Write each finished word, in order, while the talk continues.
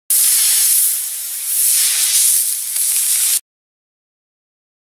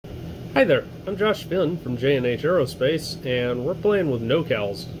Hi there, I'm Josh Finn from J&H Aerospace, and we're playing with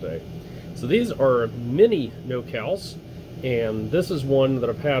Nocals today. So these are mini Nocals, and this is one that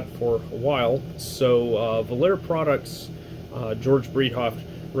I've had for a while. So Volair Products, George Breedhoft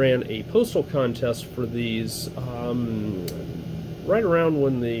ran a postal contest for these right around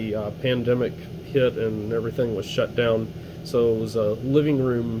when the pandemic hit and everything was shut down. So it was a living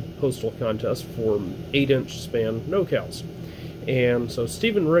room postal contest for 8-inch span Nocals. And so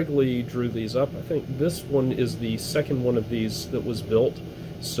Stephen Wrigley drew these up. I think this one is the second one of these that was built.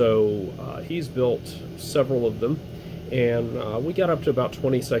 So he's built several of them. And we got up to about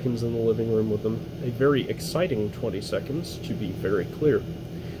 20 seconds in the living room with them. A very exciting 20 seconds, to be very clear.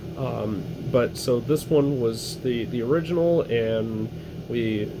 But so this one was the original, and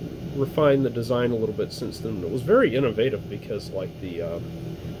we refined the design a little bit since then. It was very innovative because like the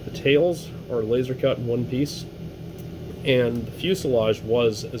tails are laser cut in one piece, and the fuselage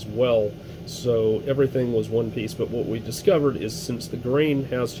was as well, so everything was one piece. But what we discovered is since the grain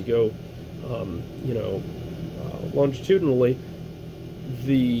has to go longitudinally,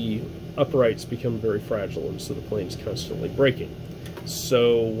 the uprights become very fragile, and so the plane's constantly breaking.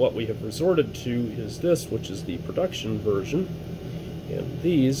 So what we have resorted to is this, which is the production version, and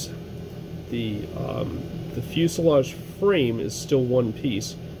these, the fuselage frame is still one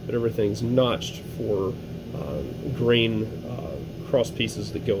piece, but everything's notched for grain cross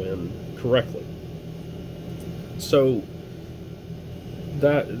pieces that go in correctly. So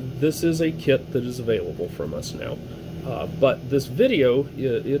this is a kit that is available from us now. But this video,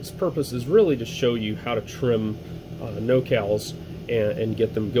 its purpose is really to show you how to trim Nocals and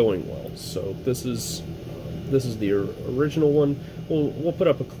get them going well. So this is the original one. We'll put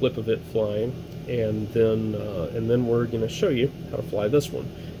up a clip of it flying, and then we're going to show you how to fly this one.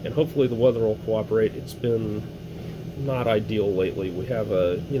 And hopefully the weather will cooperate. It's been not ideal lately. We have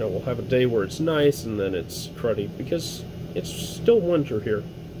we'll have a day where it's nice, and then it's cruddy because it's still winter here,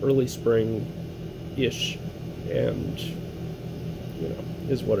 early spring-ish, and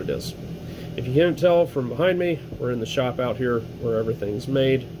is what it is. If you can't tell from behind me, we're in the shop out here where everything's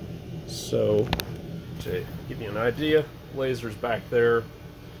made. So to give you an idea, laser's back there,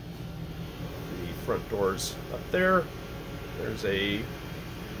 the front door's up there. There's a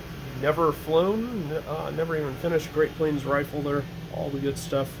never flown, never even finished Great Plains rifle there, all the good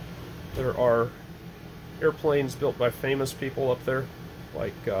stuff. There are airplanes built by famous people up there,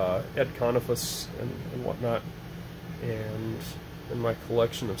 like Ed Conifus and whatnot, and my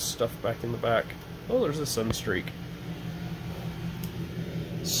collection of stuff back in the back. Oh, there's a Sunstreak.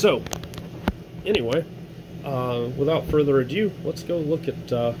 So, anyway, without further ado, let's go look at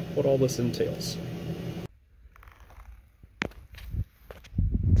what all this entails.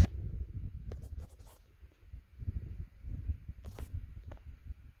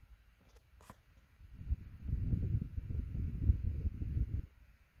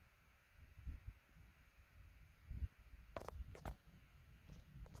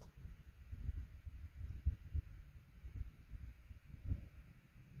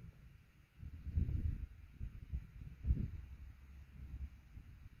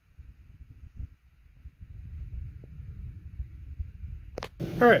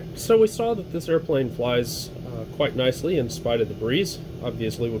 Alright, so we saw that this airplane flies quite nicely in spite of the breeze.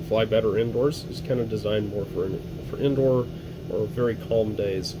 Obviously would fly better indoors. It's kind of designed more for indoor or very calm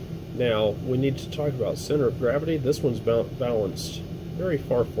days. Now, we need to talk about center of gravity. This one's balanced very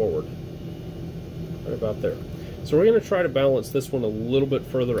far forward, right about there. So we're going to try to balance this one a little bit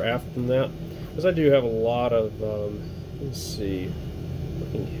further aft than that, because I do have a lot of, let's see,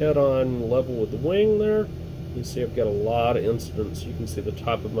 looking head-on level with the wing there. You see I've got a lot of incidents. You can see the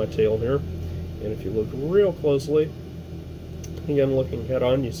top of my tail here. And if you look real closely, again looking head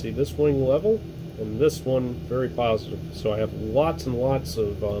on, you see this wing level and this one very positive. So I have lots and lots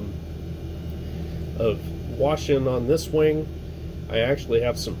of wash-in on this wing. I actually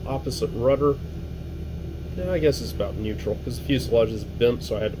have some opposite rudder. I guess it's about neutral because the fuselage is bent,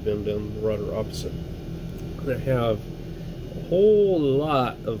 so I had to bend in the rudder opposite. And I have a whole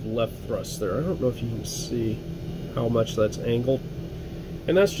lot of left thrust there. I don't know if you can see how much that's angled,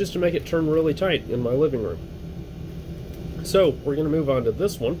 and that's just to make it turn really tight in my living room. So we're going to move on to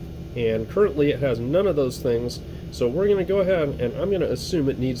this one, and currently it has none of those things, so we're going to go ahead and I'm going to assume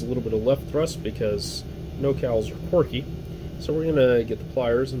it needs a little bit of left thrust because Nocals are quirky. So we're going to get the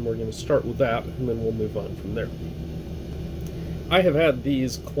pliers and we're going to start with that, and then we'll move on from there. I have had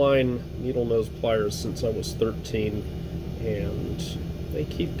these Klein needle nose pliers since I was 13, and they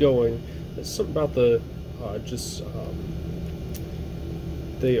keep going. There's something about the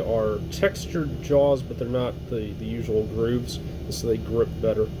they are textured jaws, but they're not the usual grooves, so they grip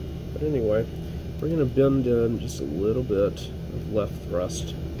better. But anyway, we're going to bend in just a little bit of left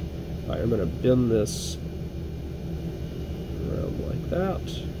thrust. I'm going to bend this around like that.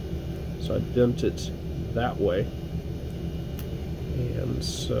 So I bent it that way. And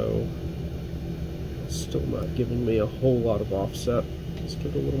so it's still not giving me a whole lot of offset. Let's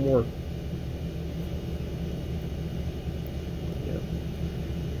give it a little more. Yeah,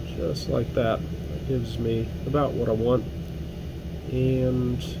 just like that. That gives me about what I want.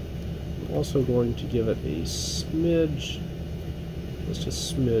 And I'm also going to give it a smidge, just a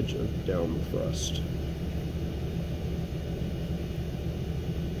smidge of down thrust.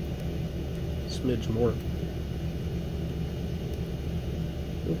 Smidge more.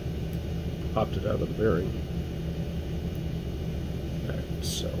 Oop, popped it out of the bearing. Alright,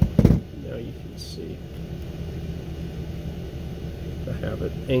 so now you can see I have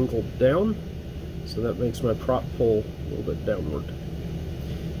it angled down, so that makes my prop pull a little bit downward.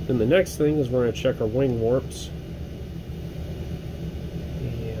 Then the next thing is we're going to check our wing warps.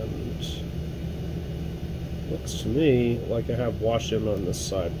 And looks to me like I have wash in on this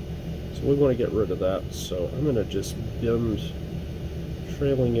side. So we want to get rid of that. So I'm going to just bend the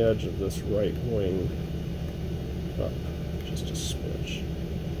trailing edge of this right wing up just a smidge.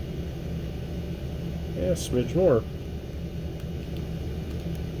 Yeah, a smidge more.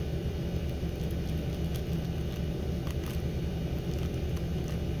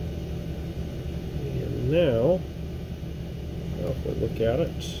 Now, if we look at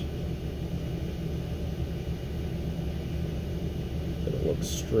it, it looks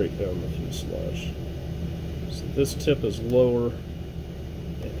straight down the fuselage. So this tip is lower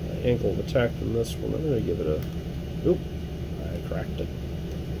angle of attack than this one. I'm going to give it a, oop, I cracked it.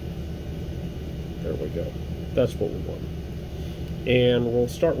 There we go. That's what we want. And we'll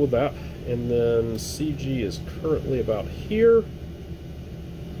start with that. And then CG is currently about here,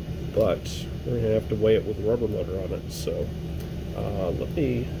 but we're going to have to weigh it with a rubber motor on it. So let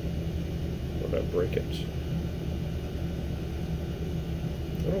me, where did I break it?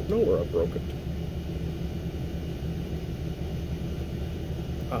 I don't know where I broke it.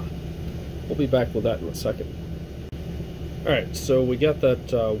 We'll be back with that in a second. Alright, so we got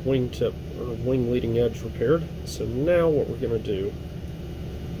that wing tip, or wing leading edge repaired. So now what we're going to do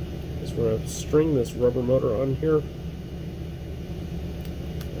is we're going to string this rubber motor on here.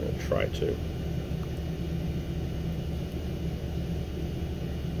 I'm going to try to.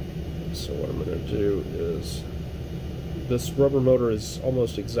 So what I'm going to do is, this rubber motor is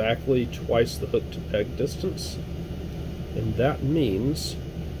almost exactly twice the hook to peg distance, and that means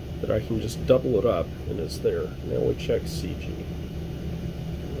that I can just double it up and it's there. Now we check CG.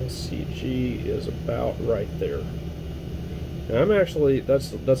 Well, CG is about right there. Now I'm actually,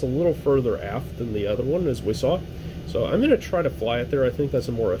 that's a little further aft than the other one, as we saw. So I'm going to try to fly it there. I think that's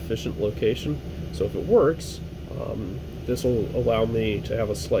a more efficient location. So if it works, this will allow me to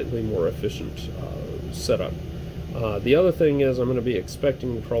have a slightly more efficient setup. The other thing is I'm going to be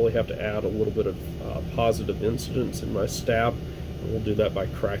expecting to probably have to add a little bit of positive incidence in my stab. And we'll do that by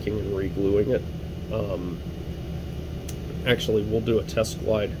cracking and re-gluing it. Actually, we'll do a test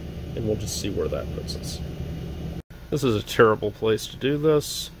glide and we'll just see where that puts us. This is a terrible place to do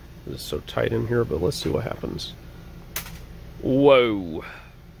this. It's so tight in here, but let's see what happens. Whoa!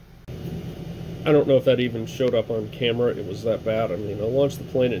 I don't know if that even showed up on camera. It was that bad. I mean, I launched the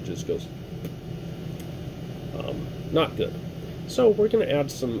plane, it just goes not good. So we're going to add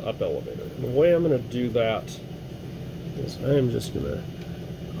some up elevator. And the way I'm going to do that is I'm just going to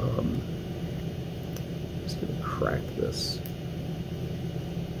crack this.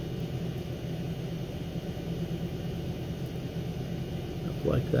 Up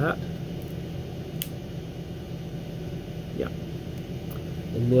like that. Yeah.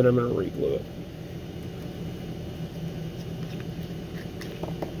 And then I'm going to re-glue it.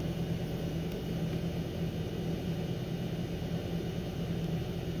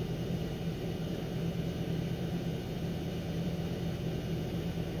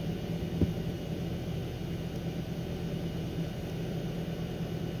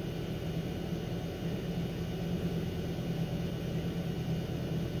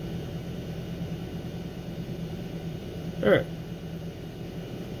 Alright,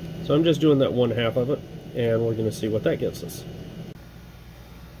 so I'm just doing that one half of it, and we're going to see what that gives us.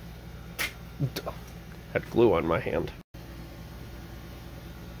 Had glue on my hand.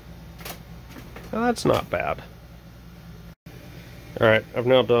 Now, that's not bad. Alright, I've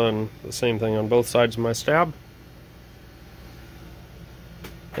now done the same thing on both sides of my stab.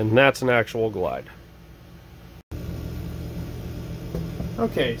 And that's an actual glide.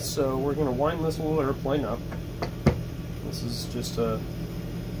 Okay, so we're going to wind this little airplane up. This is just a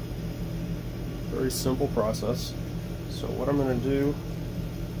Very simple process. So what I'm going to do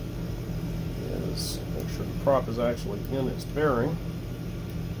is make sure the prop is actually in its bearing.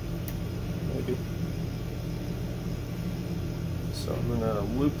 Maybe. So I'm going to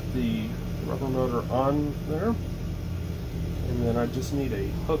loop the rubber motor on there, and then I just need a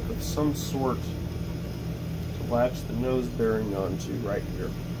hook of some sort to latch the nose bearing onto right here.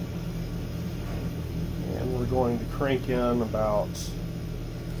 And we're going to crank in about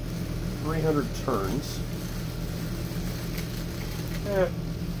 300 turns.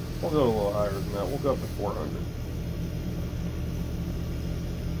 We'll go a little higher than that. We'll go up to 400.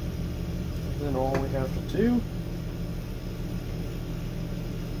 And then all we have to do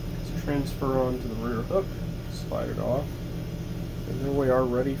is transfer onto the rear hook, slide it off, and there we are,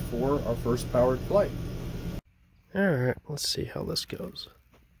 ready for our first powered flight. Alright, let's see how this goes.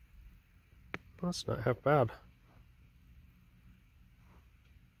 That's not half bad.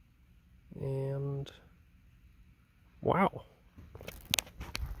 And wow.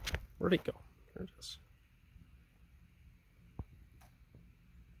 Where'd it go? There it is.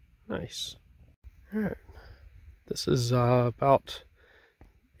 Nice. Alright. This is about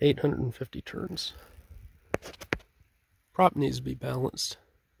 850 turns. Prop needs to be balanced.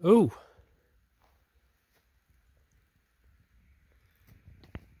 Oh!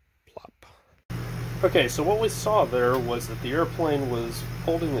 Plop. Okay, so what we saw there was that the airplane was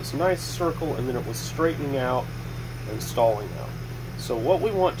holding its nice circle and then it was straightening out and stalling out. So what we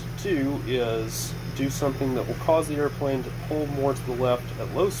want to do is do something that will cause the airplane to pull more to the left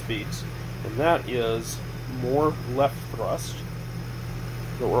at low speeds, and that is more left thrust.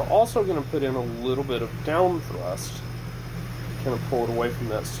 But we're also going to put in a little bit of down thrust to kind of pull it away from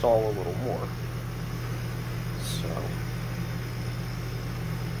that stall a little more. So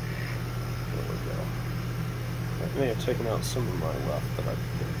there we go. I may have taken out some of my left that I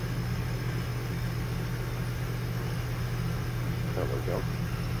put. There we go.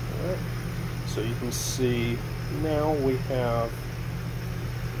 Alright. So you can see now we have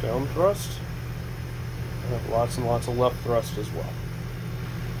down thrust. We have lots and lots of left thrust as well.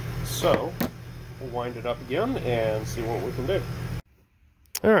 So we'll wind it up again and see what we can do.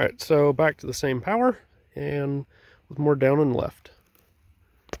 Alright, so back to the same power and with more down and left.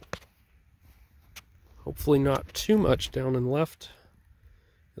 Hopefully not too much down and left,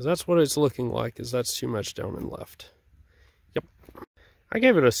 because that's what it's looking like, is that's too much down and left. Yep. I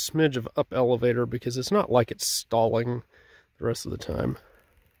gave it a smidge of up elevator because it's not like it's stalling the rest of the time.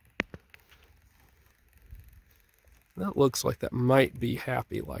 That looks like that might be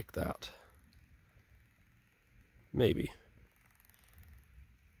happy like that. Maybe.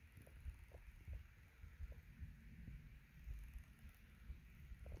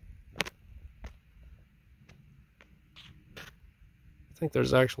 I think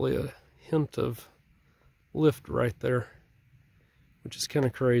there's actually a hint of lift right there, which is kind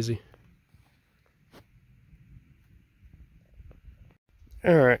of crazy.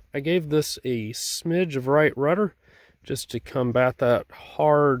 Alright, I gave this a smidge of right rudder just to combat that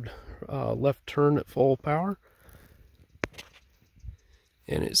hard left turn at full power.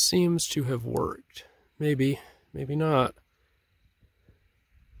 And it seems to have worked. Maybe, maybe not.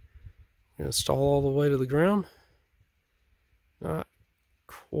 I'm going to stall all the way to the ground. Not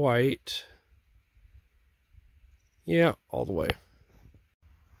quite. Yeah, all the way.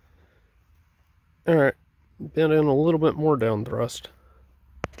 Alright, bent in a little bit more down thrust.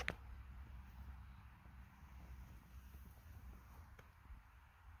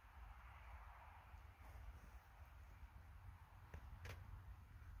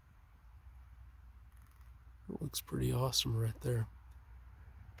 It looks pretty awesome right there.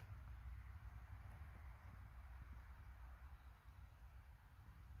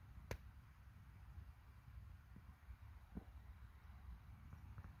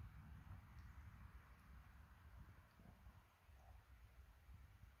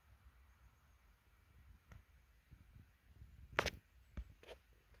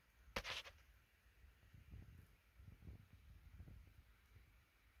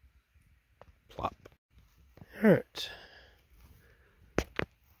 Plop. All right.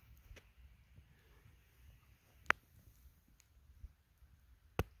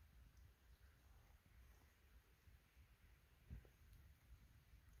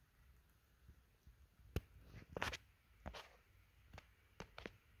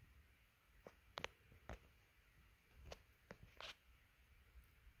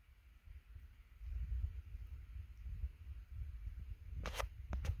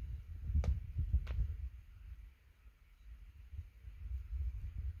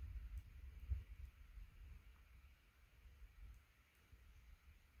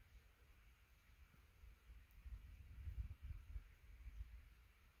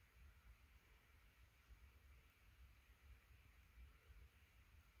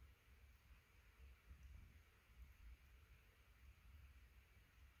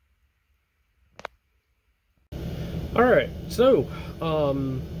 All right, so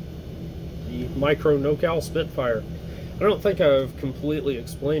the micro Nocal Spitfire. I don't think I've completely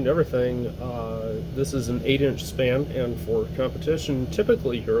explained everything. This is an 8-inch span, and for competition,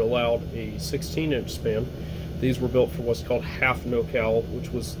 typically you're allowed a 16-inch span. These were built for what's called half Nocal, which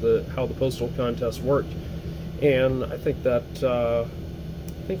was how the postal contest worked. And I think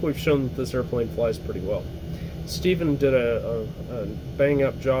we've shown that this airplane flies pretty well. Stephen did a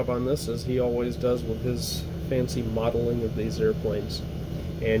bang-up job on this, as he always does with his fancy modeling of these airplanes.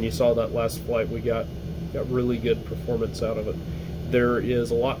 And you saw that last flight, we got really good performance out of it. There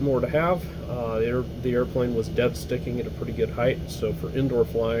is a lot more to have. The airplane was dead sticking at a pretty good height, so for indoor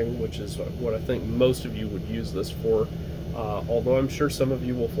flying, which is what I think most of you would use this for, although I'm sure some of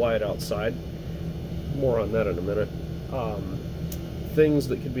you will fly it outside. More on that in a minute. Things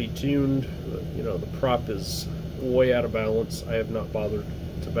that could be tuned, you know, the prop is way out of balance. I have not bothered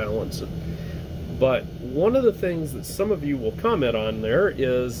to balance it. But one of the things that some of you will comment on there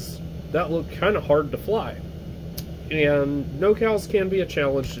is that looked kind of hard to fly. And Nocals can be a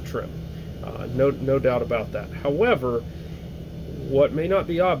challenge to trim. No doubt about that. However, what may not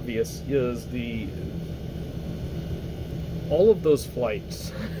be obvious is all of those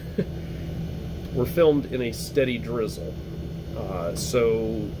flights were filmed in a steady drizzle.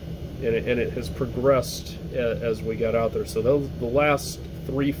 And it has progressed as we got out there. So the last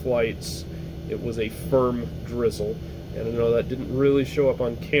 3 flights, it was a firm drizzle. And I know that didn't really show up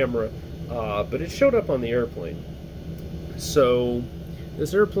on camera, but it showed up on the airplane. So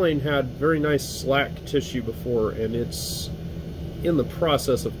this airplane had very nice slack tissue before, and it's in the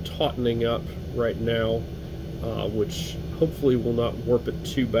process of tautening up right now, which hopefully will not warp it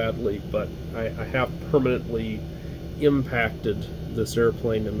too badly, but I have permanently impacted this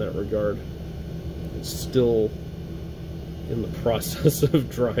airplane in that regard. It's still in the process of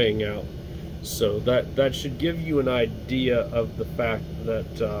drying out. So that should give you an idea of the fact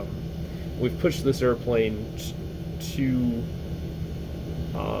that we've pushed this airplane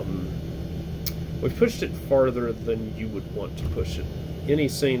we've pushed it farther than you would want to push it. Any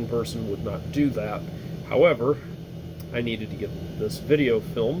sane person would not do that. However, I needed to get this video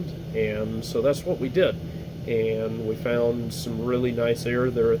filmed, and so that's what we did. And we found some really nice air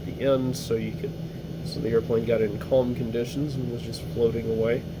there at the end, so the airplane got in calm conditions and was just floating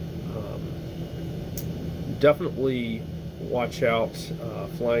away. Definitely watch out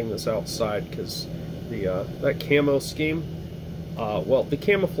flying this outside, because that camo scheme, well, the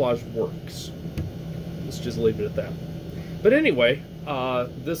camouflage works. Let's just leave it at that. But anyway,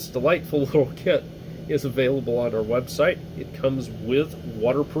 this delightful little kit is available on our website. It comes with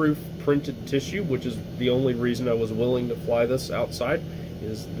waterproof printed tissue, which is the only reason I was willing to fly this outside.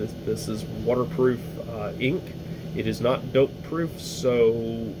 This is waterproof ink. It is not dope proof,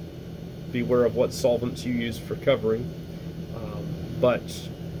 so beware of what solvents you use for covering. But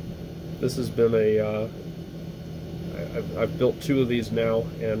this has been I've built 2 of these now,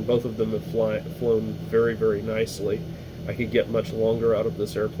 and both of them have flown very, very nicely. I could get much longer out of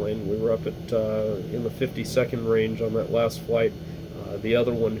this airplane. We were up at in the 50-second range on that last flight. The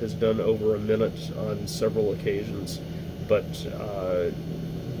other one has done over a minute on several occasions, but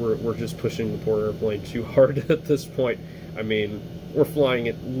we're just pushing the poor airplane too hard at this point. I mean, we're flying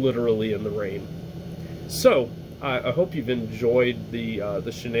it literally in the rain. So I hope you've enjoyed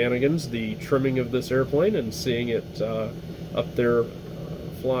the shenanigans, the trimming of this airplane, and seeing it up there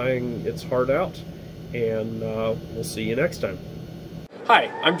flying its heart out. And we'll see you next time. Hi,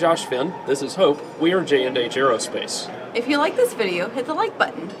 I'm Josh Finn. This is Hope. We are J&H Aerospace. If you like this video, hit the like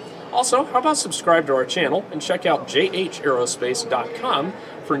button. Also, how about subscribe to our channel and check out jhaerospace.com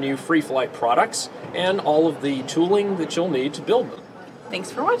for new free flight products and all of the tooling that you'll need to build them.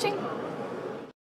 Thanks for watching.